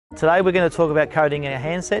Today we're going to talk about coding a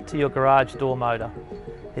handset to your garage door motor.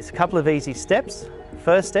 It's a couple of easy steps.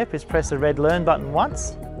 First step is press the red Learn button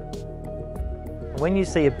once. When you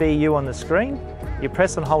see a BU on the screen, you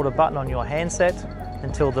press and hold a button on your handset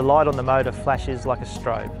until the light on the motor flashes like a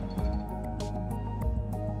strobe.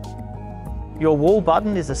 Your wall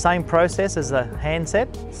button is the same process as the handset,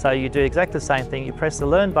 so you do exactly the same thing. You press the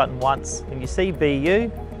Learn button once, and you see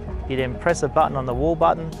BU, you then press a button on the wall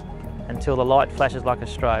button until the light flashes like a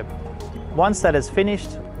strobe. Once that is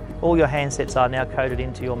finished, all your handsets are now coded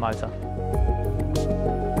into your motor.